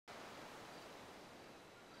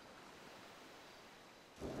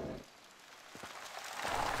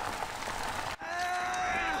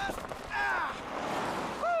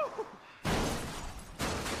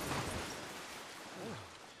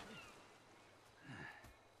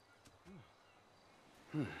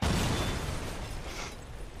So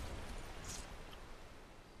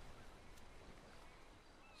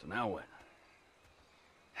now what?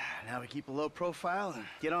 Now we keep a low profile and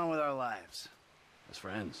get on with our lives. As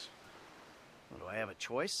friends? Well, do I have a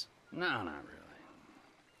choice? No, not really.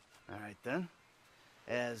 All right, then.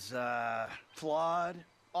 As, flawed,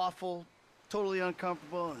 awful, totally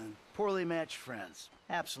uncomfortable, and poorly matched friends.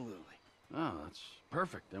 Absolutely. Oh, that's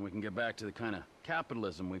perfect. Then we can get back to the kind of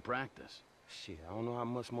capitalism we practice. Shit, I don't know how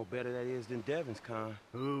much more better that is than Devin's kind.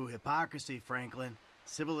 Ooh, hypocrisy, Franklin.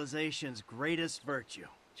 Civilization's greatest virtue.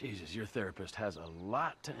 Jesus, your therapist has a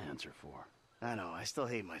lot to answer for. I know, I still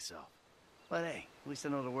hate myself. But hey, at least I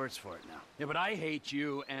know the words for it now. Yeah, but I hate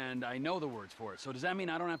you, and I know the words for it. So does that mean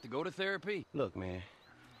I don't have to go to therapy? Look, man,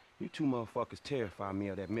 you two motherfuckers terrify me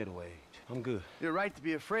of that middle age. I'm good. You're right to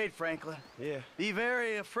be afraid, Franklin. Yeah. Be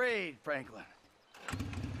very afraid, Franklin.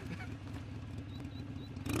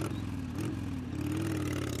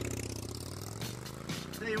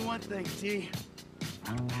 Tell you one thing, T.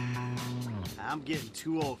 I'm getting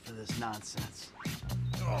too old for this nonsense.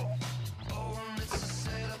 Oh. It's a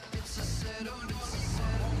setup, it's a setup, it's a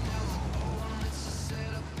setup. It's a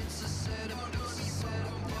setup, it's a setup, it's a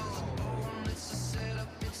setup. It's a setup,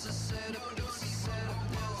 it's a setup, it's a setup.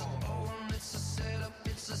 It's a setup,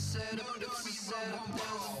 it's a setup, it's a setup.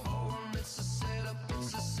 It's a setup,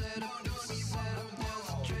 it's a setup, it's a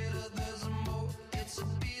setup. Trailer, there's a mo, it's a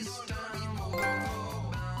peace time.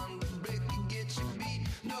 Bound to break and get your beat.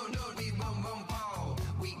 No, we won't fall.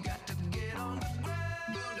 We got to get on the ground.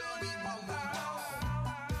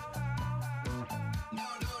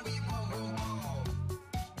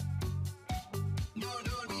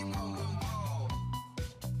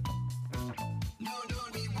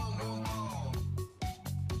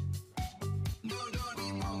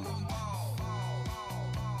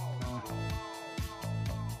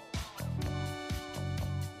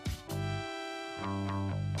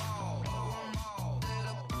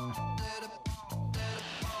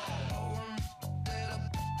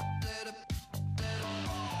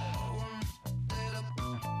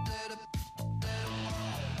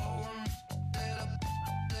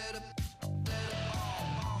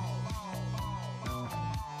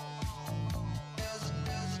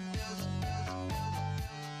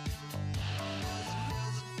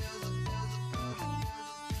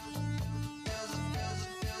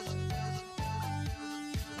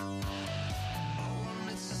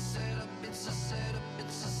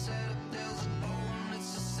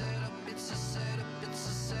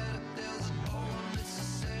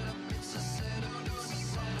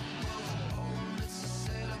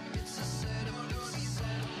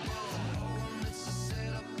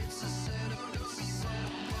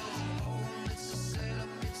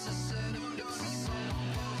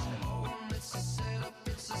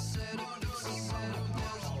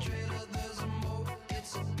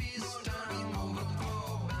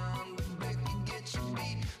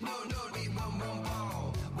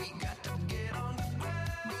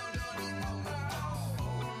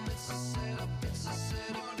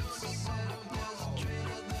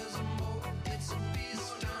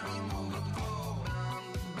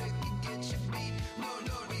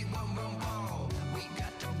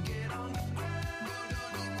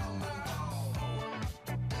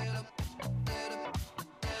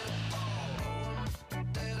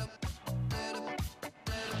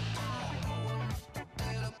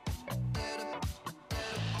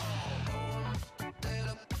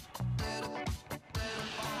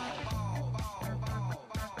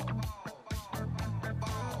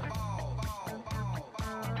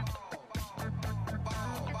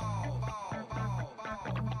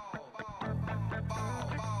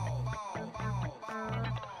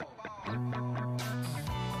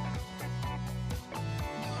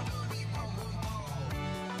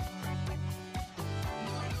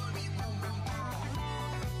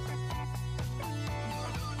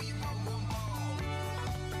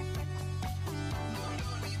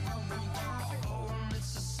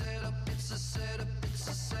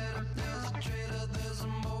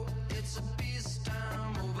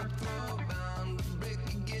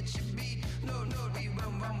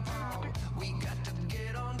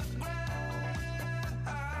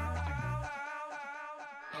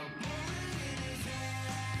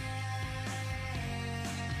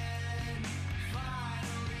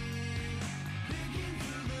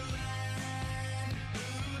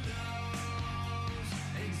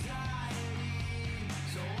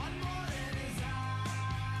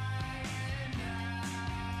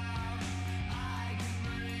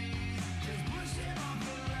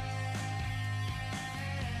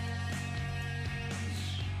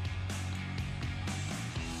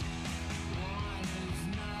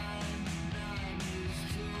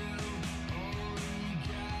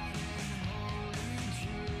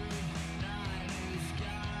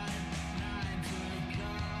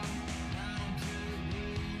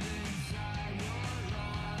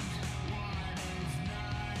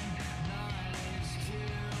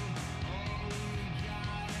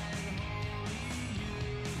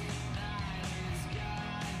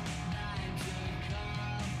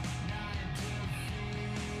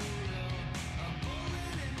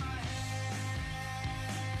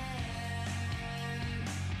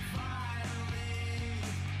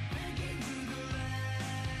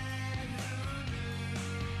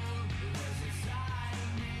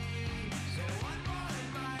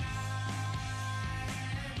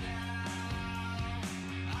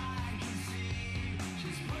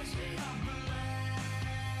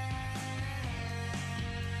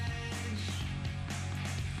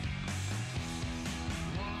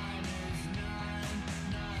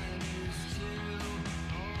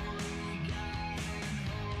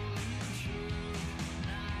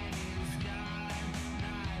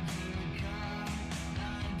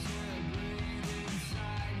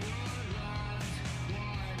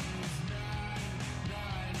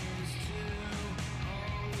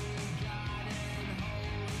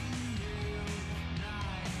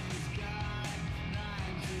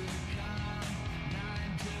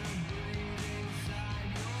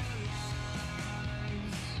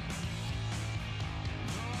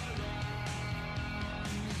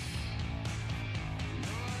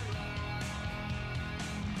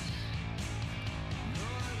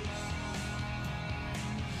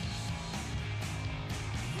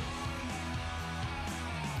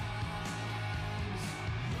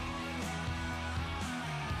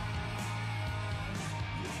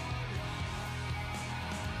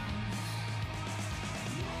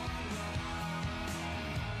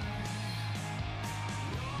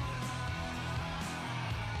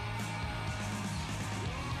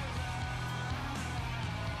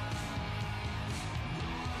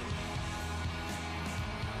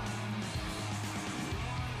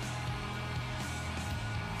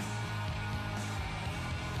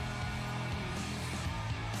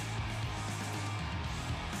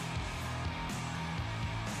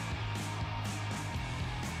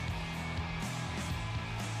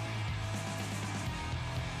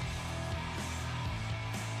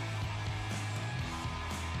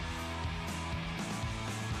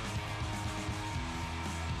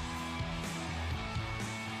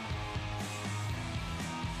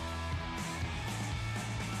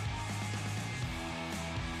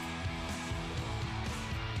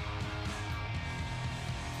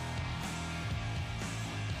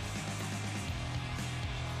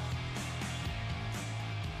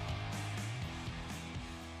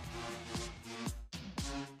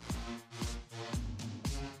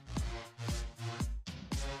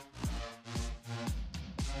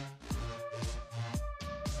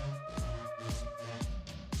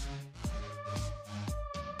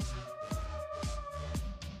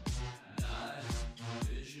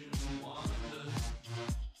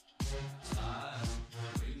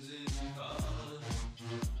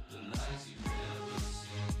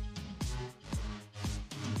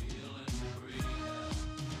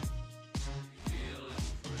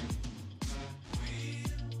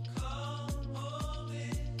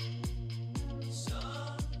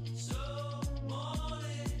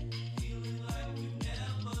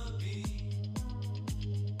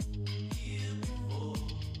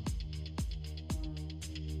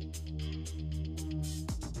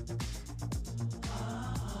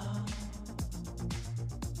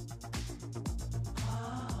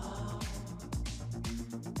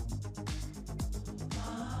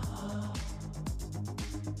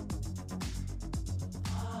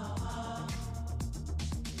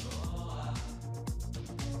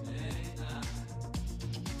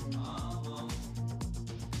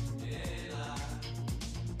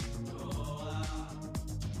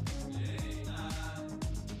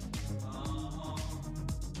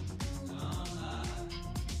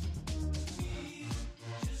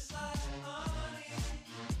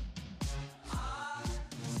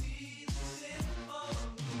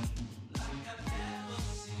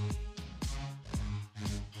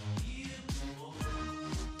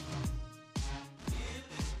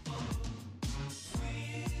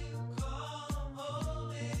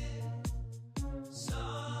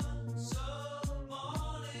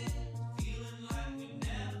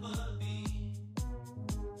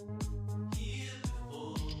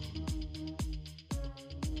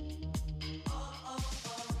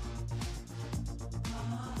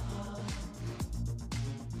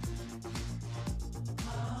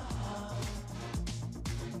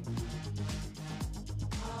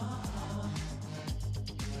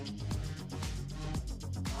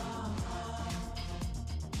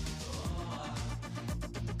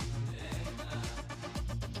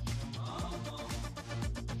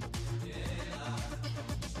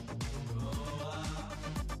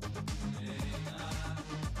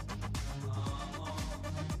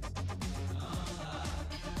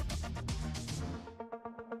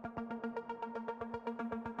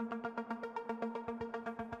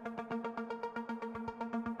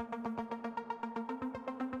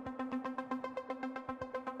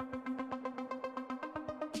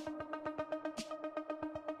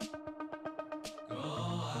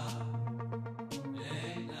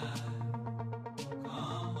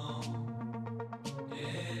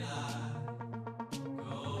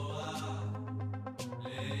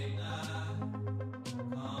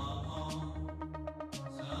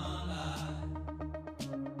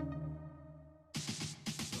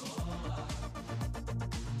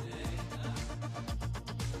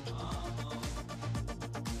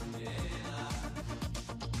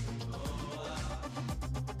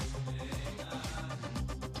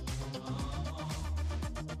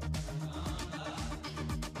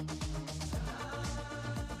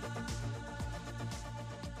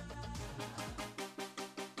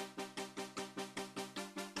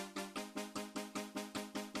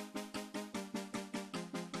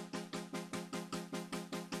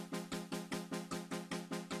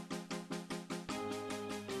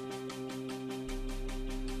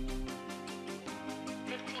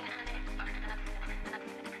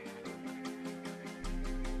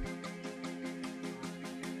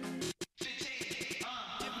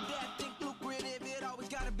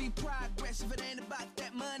 be progress. If it ain't about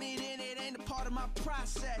that money, then it ain't a part of my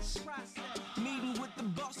process. Meeting with the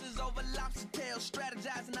bosses over lobster tails,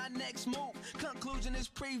 strategizing our next move. Conclusion is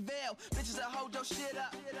prevail. Bitches will hold your shit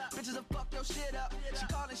up. Bitches will fuck your shit up. She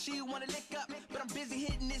calling, she wanna lick up, but I'm busy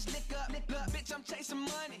hitting this lick up. Look, bitch, I'm chasing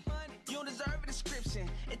money. You don't deserve a description.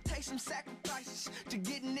 It takes some sacrifices to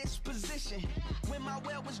get in this position. When my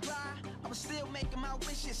well was dry, I was still making my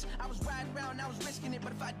wishes. I was riding around, I was risking it,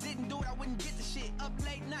 but if I didn't do it, I wouldn't get the shit. Up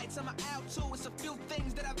late nights, I'm out too. It's a few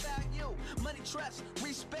things that I value: money, trust,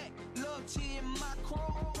 respect, loyalty in my crew.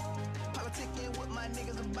 Politicking with my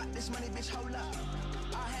niggas about this money, bitch, hold up.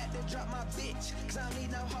 I had to drop my bitch, cause I don't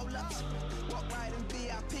need no hold-ups. Walk right in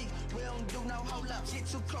VIP, we don't do no hold-ups. Get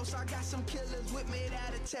too close, I got some killers with me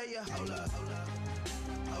that'll tell you, hold up, hold up,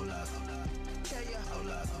 hold up, hold up. Tell you, hold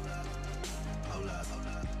up, hold up, hold up, hold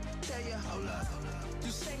up. Tell you, hold up, hold up.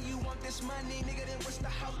 You say you want this money, nigga, then what's the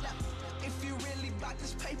hold up? If you really bought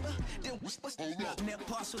this paper, then what's the hold up? Net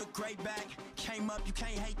plus with a great bag. Came up, you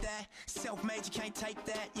can't hate that. Self-made, you can't take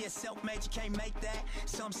that. Yeah, self-made, you can't make that.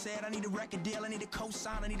 Some said I need a record deal, I need a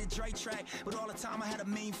co-sign, I need a Dre track. But all the time I had a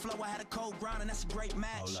mean flow, I had a cold grind, and that's a great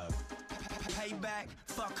match. Hold up. Payback,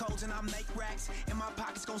 fuck hoes and I make racks. And my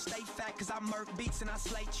pockets gon' stay fat, cause I murk beats and I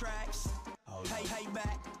slay tracks.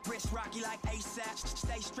 Payback, wrist rocky like ASAP.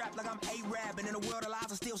 Stay strapped like I'm A-Rab, and in a world of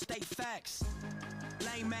lies I still state facts.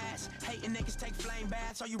 Lame ass, hating niggas take flame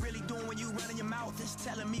baths. All you really doing when you running your mouth is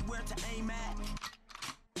telling me where to aim at.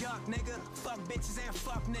 Yuck, nigga, fuck bitches and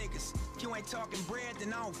fuck niggas. If you ain't talking bread,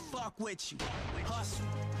 then I don't fuck with you. Hustle.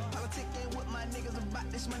 Politicking with my niggas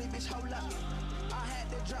about this money, bitch, hold up. I had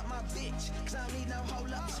to drop my bitch, cause I don't need no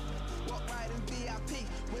hold-ups. Walk right in VIP,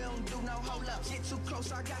 we don't do no hold-ups. Get too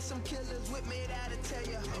close, I got some killers with me that'll tell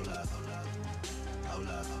you, hold up, hold up, hold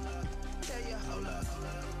up, hold up. Tell you, hold up, hold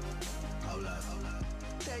up, hold up, hold up.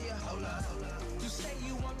 Tell you, hold up, hold up. You say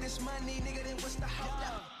you want this money, nigga, then what's the hold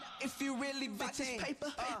up? If you really bought this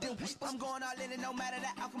paper, then I'm going all in, and no matter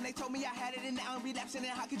the outcome. They told me I had it and now I'm relapsing.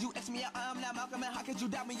 And how could you X me out? I'm not Malcolm, and how could you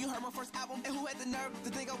doubt me? You heard my first album, and who had the nerve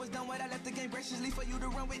to think I was done with? I left the game graciously for you to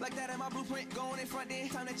run with. Like that in my blueprint, going in front then.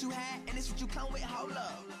 Time that you had, and it's what you come with, hold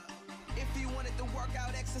up. If you wanted to work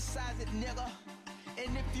out, exercise it, nigga.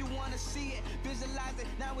 And if you wanna see it, visualize it.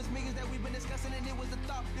 Now it's millions that we've been discussing, and it was a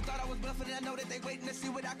thought. You thought I was bluffing, and I know that they waiting to see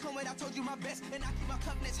what I come with. I told you my best, and I keep my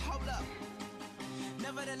covenants, hold up.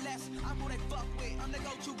 Nevertheless, I'm who they fuck with. I'm the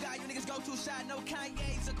go-to guy, you niggas go too shy. No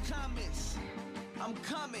Kanye's or comments. I'm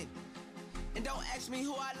coming. And don't ask me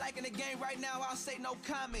who I like in the game right now, I'll say no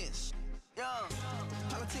comments.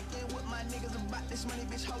 Politicking with my niggas about this money,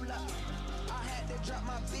 bitch, hold up. I had to drop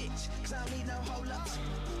my bitch, cause I don't need no hold-ups.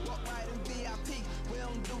 Walk right in VIP, we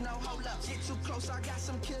don't do no hold-ups. Get too close, I got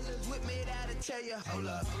some killers with me that'll tell you, hold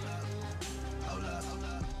up, hold up, hold up, hold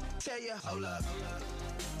up. Tell you, hold up, hold up,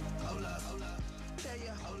 hold up, hold up. Tell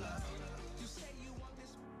you, hold up. You say you want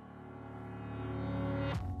this.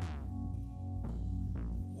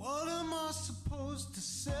 What am I supposed to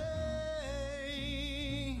say?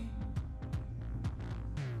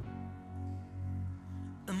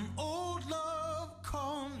 An old love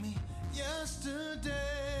called me yesterday,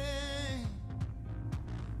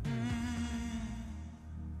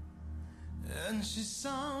 and she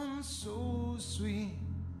sounds so sweet.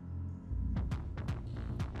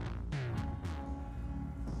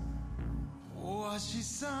 Oh, she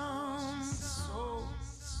sounds so.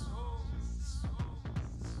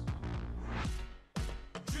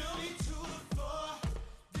 Drill me to the floor.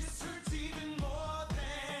 This hurts even more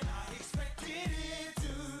than I expected it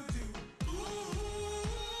to do. Ooh,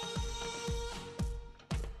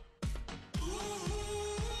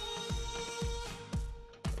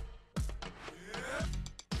 yeah.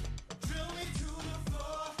 Drill me to the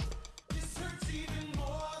floor. This hurts even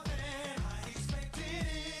more than I expected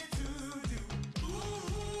it to do. Ooh.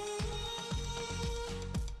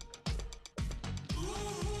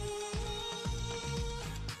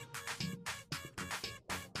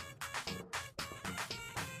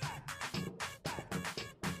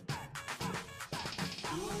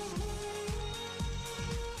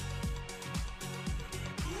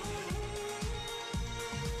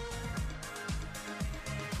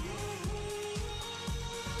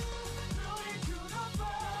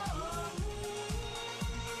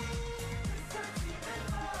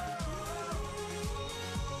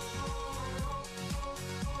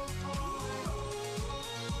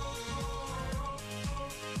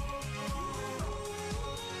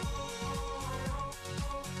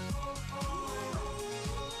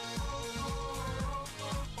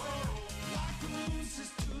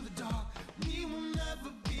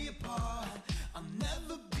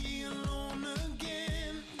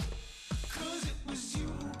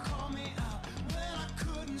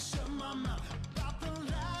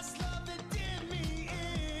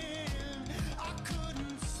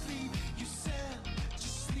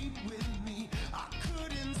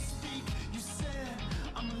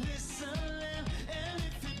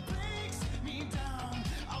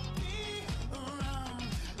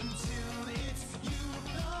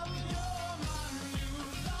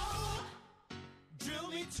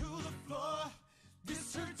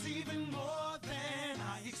 hurts even more than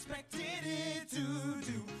I expected it to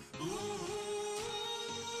do. Ooh,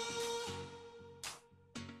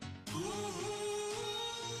 ooh,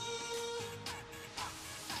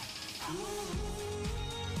 ooh.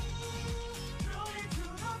 Throw me to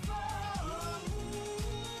the floor.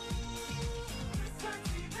 This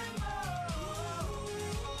hurts even more.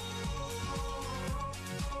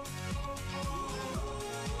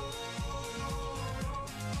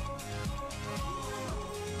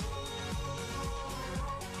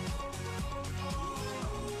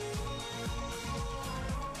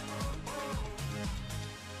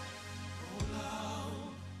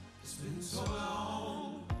 It's been so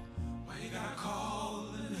long. Why you gotta call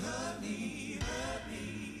and hurt me, hurt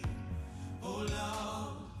me? Oh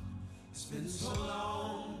Lord, it's been so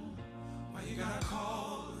long. Why you gotta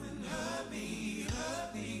call and hurt me,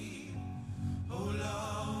 hurt me? Oh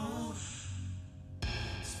Lord,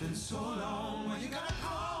 it's been so long. Why you gotta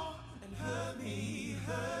call and hurt me,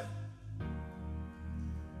 hurt?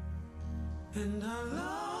 And I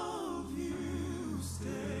love you still.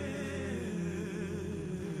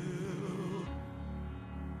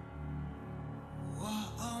 Why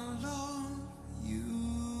I love you.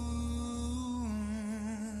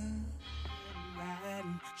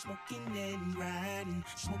 Riding, smoking and riding,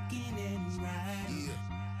 smoking and riding. Yeah,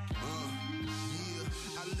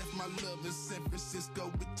 I left my love in San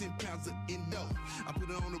Francisco with 10 pounds of endo. I put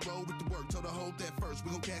her on the road with the work, told her hold that first,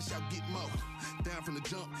 we gon' cash out, get more. Down from the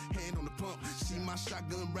jump, hand on the pump, she my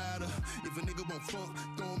shotgun rider. If a nigga won't funk,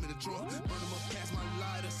 throw him in the trunk, burn him up past my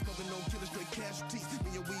lighter. Smoking on killer straight casualties,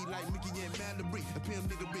 in your weed like Mickey and Mallory. A pimp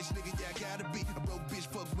nigga, rich nigga, yeah I gotta be. A broke bitch,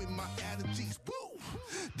 fuck with my allergies, woo!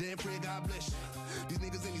 Damn prayer, God bless you. These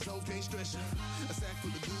niggas and these hoes can't stress you. A sack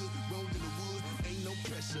full of good, rolled in the wood, ain't no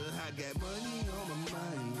pressure. I got money on my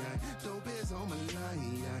mind, dope is on my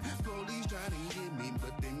line. Police trying to get me,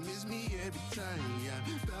 but they miss me every time.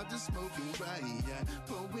 About to smoking right,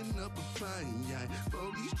 blowing up a fine.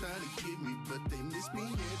 Police trying to get me, but they miss me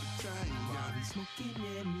every time. Smoking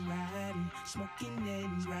and riding, smoking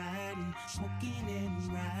and riding, smoking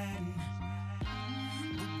and riding.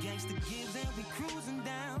 We gangsta gigs and we cruising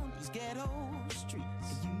down these ghetto streets.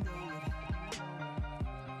 And you know it.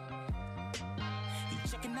 He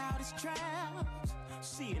checking out his traps,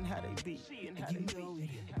 seeing how they be. And you know it.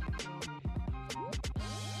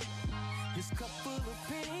 His cup full of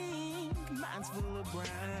pink, mine's full of brown.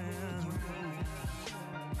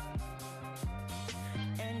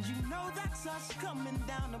 And you know that's us coming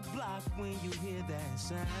down the block when you hear that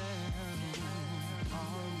sound.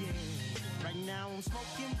 Oh yeah. Right now I'm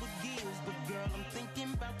smoking with gills, but girl I'm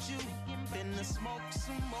thinking about you. Finna smoke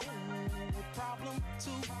some more, problem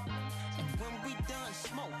too. And when we done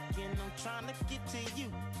smoking, I'm trying to get to you,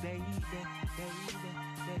 baby, baby,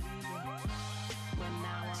 baby. When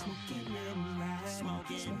now I'm smoking and riding,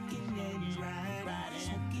 smoking and riding,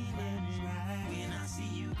 smoking and riding. When I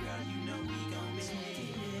see you, girl, you know we gon' be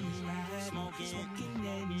smoking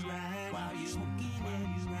and riding, while you smoking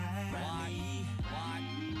and riding.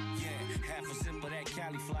 Yeah, half a sip of that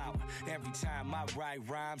cauliflower. Every time I write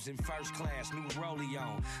rhymes in first class, new rollie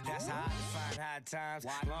on. That's how I define high times.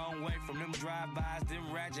 Long way from them drive-bys,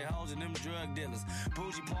 them ratchet hoes and them drug dealers.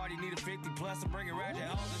 Bougie party need a 50 plus, I'm bringing ratchet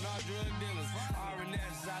hoes and all drug dealers.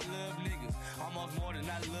 RNS, I love niggas, almost more than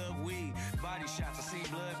I love weed. Body shots, I seen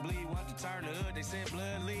blood bleed. Want to turn the hood, they said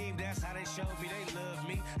blood leave. That's how they showed me they love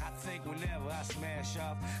me. I think whenever I smash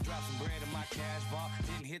off, drop some bread in my cash vault,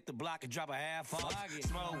 then hit the block and drop a half off.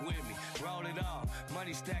 Smoke with me, roll it off.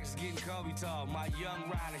 Money stacks getting Kobe tall. My young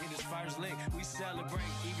rider hit his first lick. We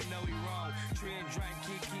celebrate even though he wrong. Trend drink,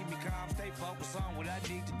 keep me calm, stay focused on what I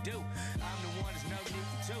need to do. I'm the one, there's no need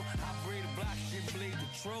for two. I breathe a block, shit bleed the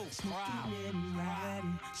truth. Smoking and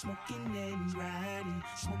riding, smoking and riding,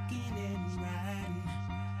 smoking and riding.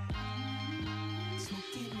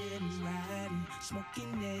 Smoking and riding,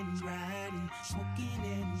 smoking and riding, smoking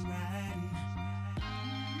and riding.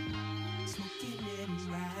 Smoking and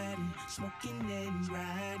riding, smoking and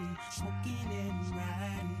riding, smoking and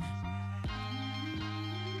riding.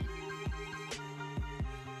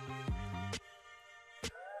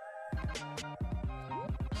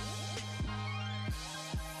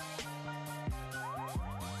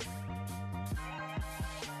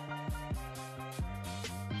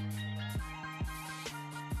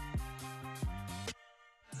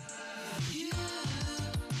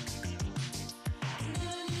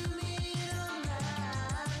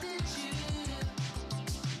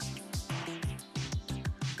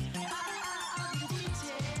 I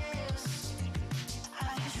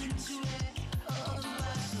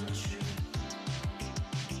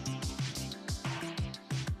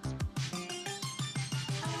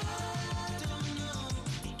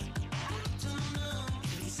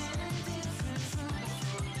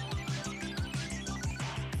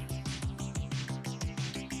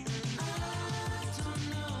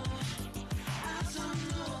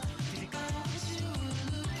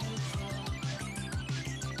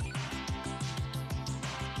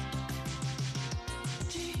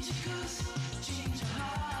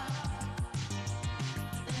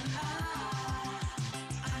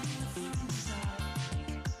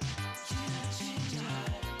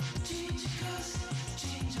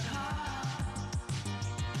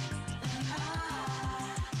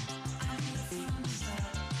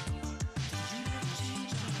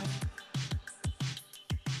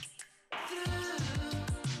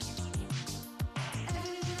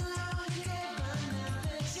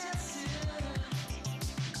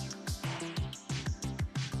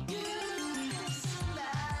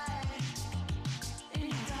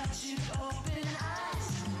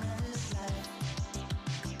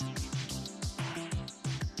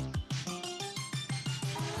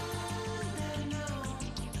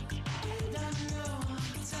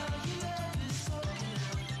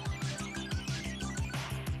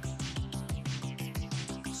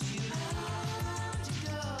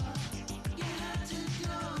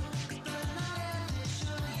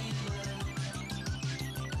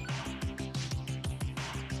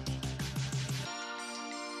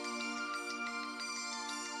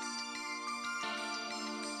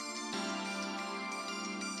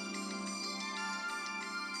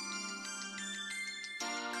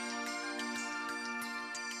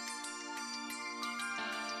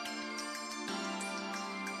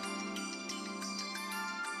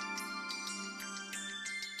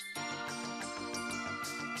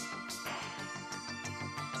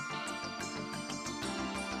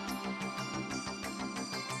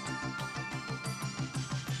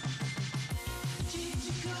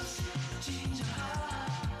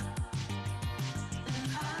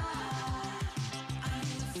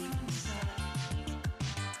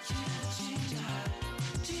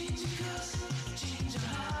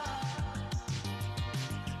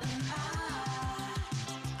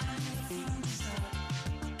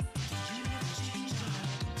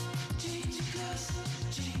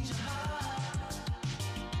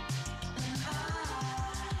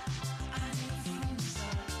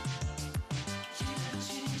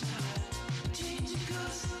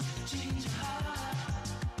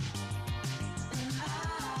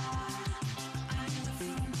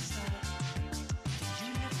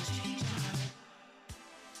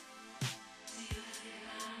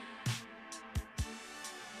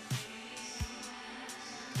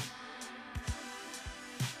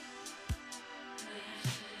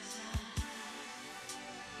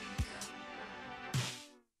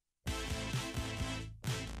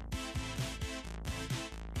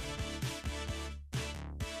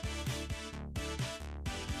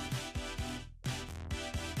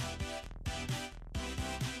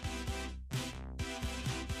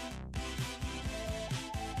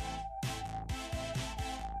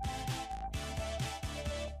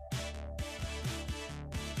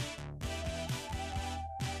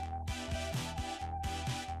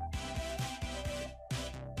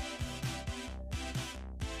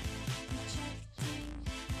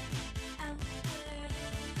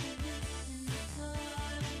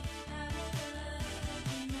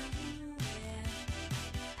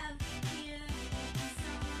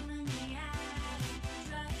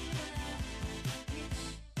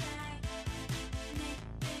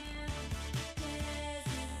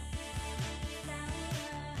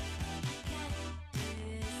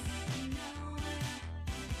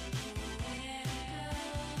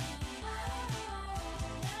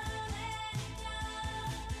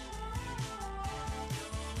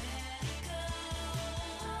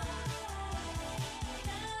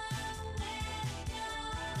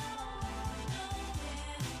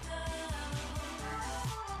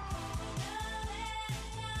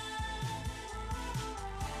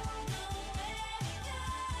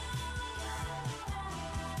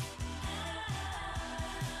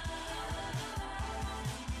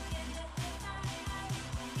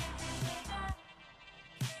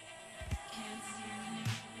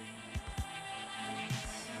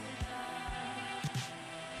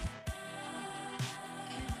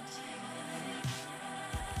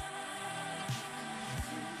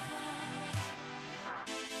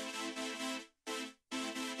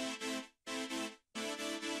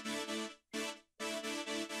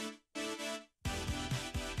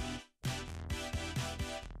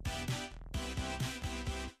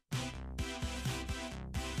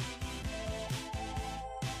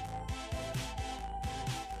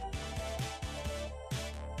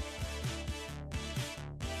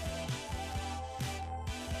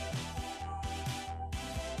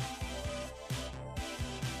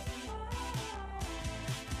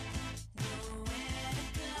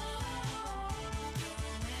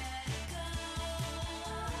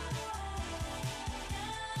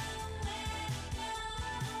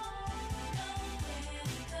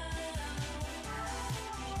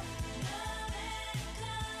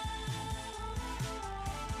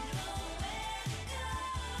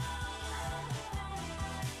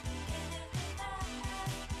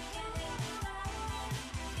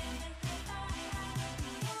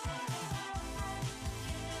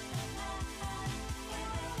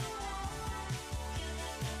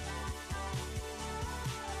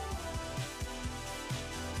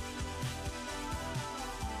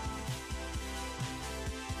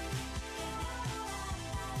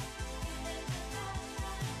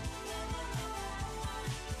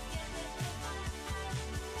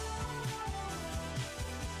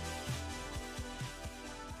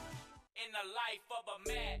of a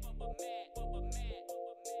man.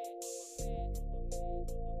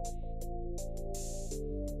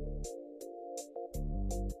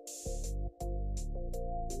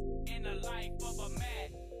 In the life of a man.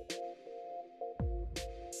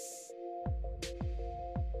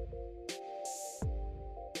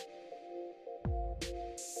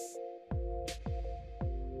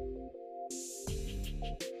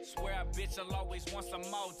 Swear a bitch will always want some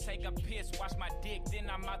more. Take a piss, wash my dick, then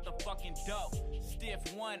I'm out the fucking dope.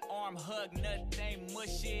 Stiff one arm hug, nothing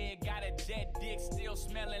mushy. Got a jet dick, still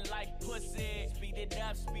smelling like pussy. Speed it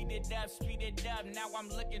up, speed it up, speed it up. Now I'm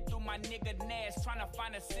looking through my nigga Nash, trying to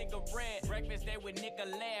find a cigarette. Breakfast day with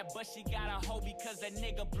nigga Lab, but she got a hoe because the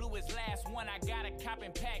nigga blew his last one. I gotta cop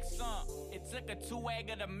and pack some. It took a 2-egg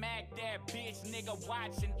of the Mac, that bitch nigga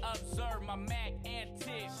watch and observe my Mac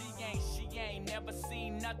antics. She ain't never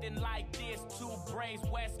seen nothing like this. 2 braids,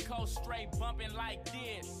 West Coast, straight bumping like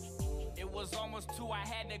this. It was almost 2, I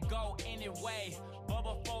had to go anyway. But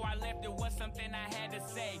before I left, it was something I had to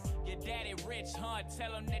say. Your daddy rich, huh?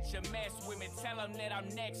 Tell him that you mess with me. Tell him that I'm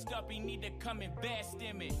next up, he need to come invest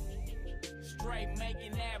in me. Straight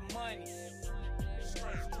making that money.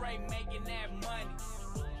 Straight making that money.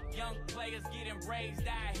 Young players getting raised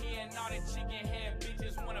out here, and all the chicken hair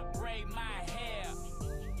bitches wanna braid my hair.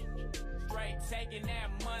 Straight taking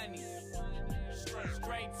that money.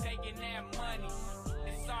 Straight taking that money.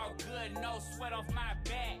 It's all good, no sweat off my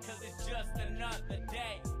back, cause it's just another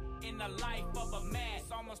day in the life of a man.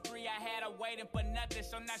 It's almost 3, I had her waiting for nothing,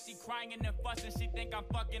 so now she crying and fussing, she think I'm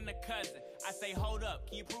fucking the cousin. I say, hold up,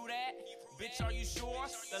 can you prove that? Bitch, are you sure?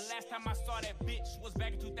 The last time I saw that bitch was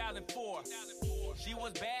back in 2004. She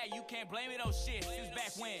was bad, you can't blame me though shit, since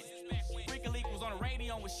back when Freak Leak was on the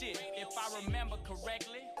radio with shit, if I remember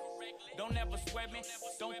correctly. Don't ever sweat me.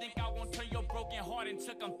 Don't think I won't turn your broken heart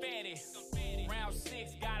into confetti. Round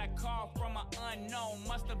 6, got a call from an unknown.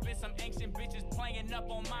 Must have been some ancient bitches playing up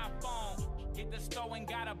on my phone. Hit the store and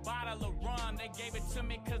got a bottle of rum. They gave it to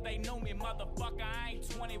me cause they knew me. Motherfucker, I ain't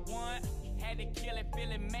 21. Had to kill it,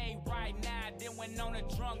 feeling made right now. Then went on a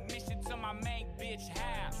drunk mission to my main bitch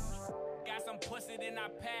house. Got some pussy, then I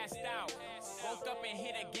passed out. Woke up and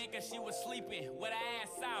hit again cause she was sleeping with her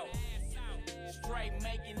ass out. Straight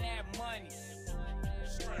making that money.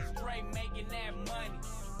 Straight making that money.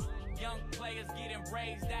 Young players getting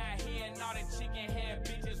raised out here, and all the chicken hair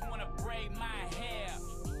bitches wanna braid my hair.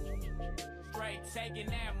 Straight taking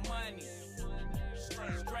that money.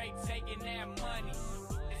 Straight taking that money.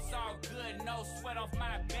 It's all good, no sweat off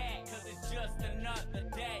my back, cause it's just another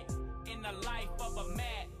day in the life of a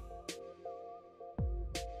man.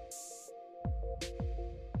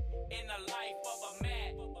 In the life of a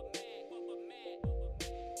man.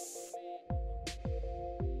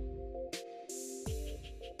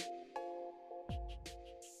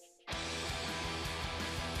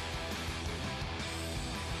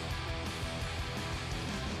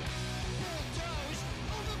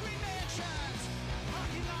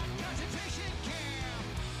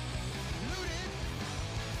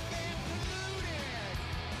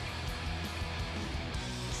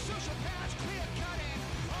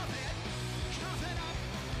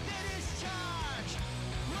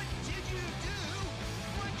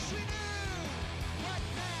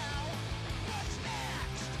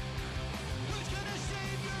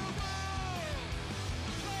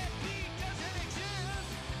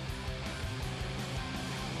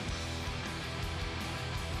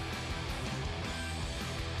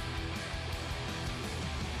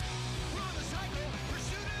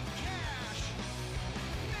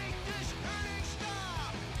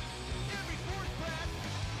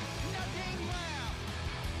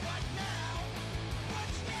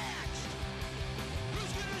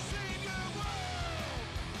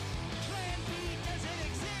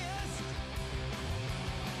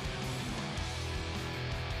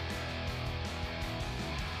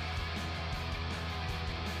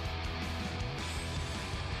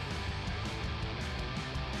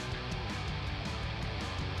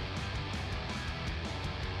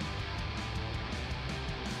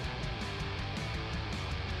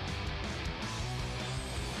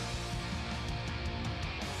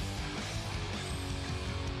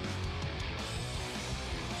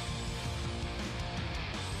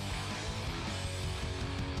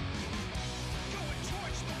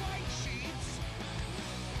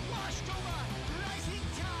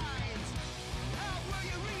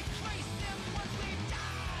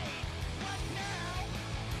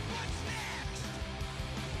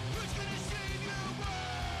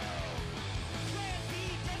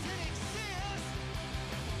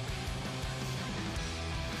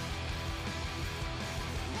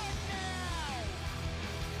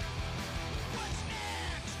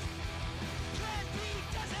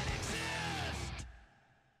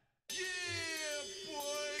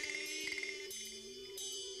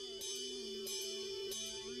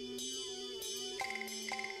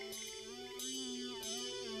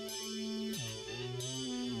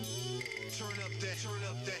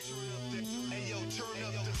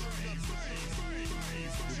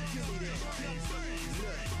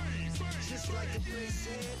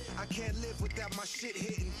 I can't live without my shit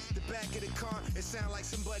hitting the back of the car. It sound like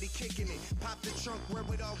somebody kicking it. Pop the trunk where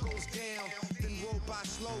it all goes down. Then roll by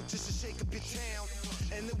slow just to shake up your town.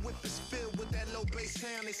 And the whip is filled with that low bass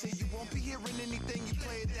sound. They say you won't be hearing anything you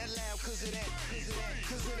play it that loud. Cause of that, cause of that,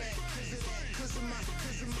 cause of that, cause of that, cause of my,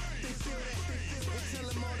 they feel that, and tell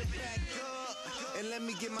them all to back up. And let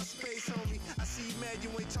me get my space, homie. I see you mad, you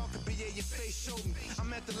ain't talking, but yeah, your face showed me.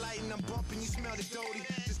 I'm at the light and I'm bumping, you smell the doty.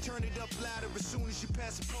 Just turn it up louder as soon as you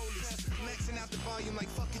pass the police. Maxing out the volume like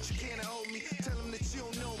fuck it, you can't hold me. Tell them that you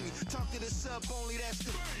don't know me. Talk to the sub only, that's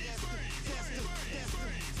the,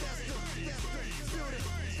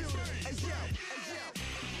 feel the, hey yo, hey yo.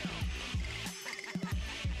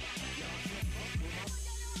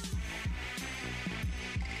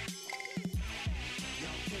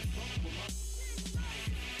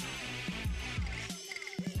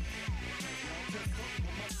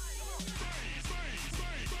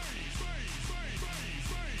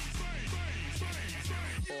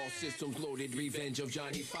 All systems loaded, revenge of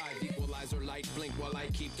Johnny 5. Equalizer light blink while I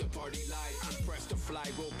keep the party live. Press the fly,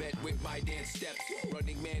 roll bet with my dance steps.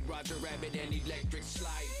 Running Man, Roger Rabbit, and electric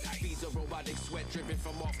slide. Beats of robotic sweat dripping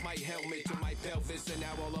from off my helmet to my pelvis, and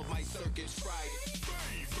now all of my circuits fried.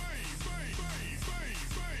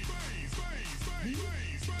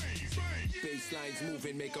 Baselines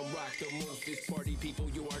moving, make 'em rock the most. This party people,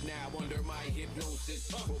 you are now under my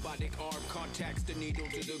hypnosis. Robotic arm contacts the needle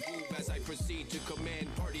to the groove as I proceed to command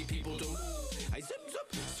party people to move. I zip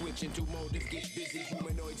zip, switch into motive, get busy.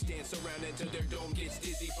 Humanoids dance around until their dome gets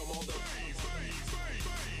dizzy from all the.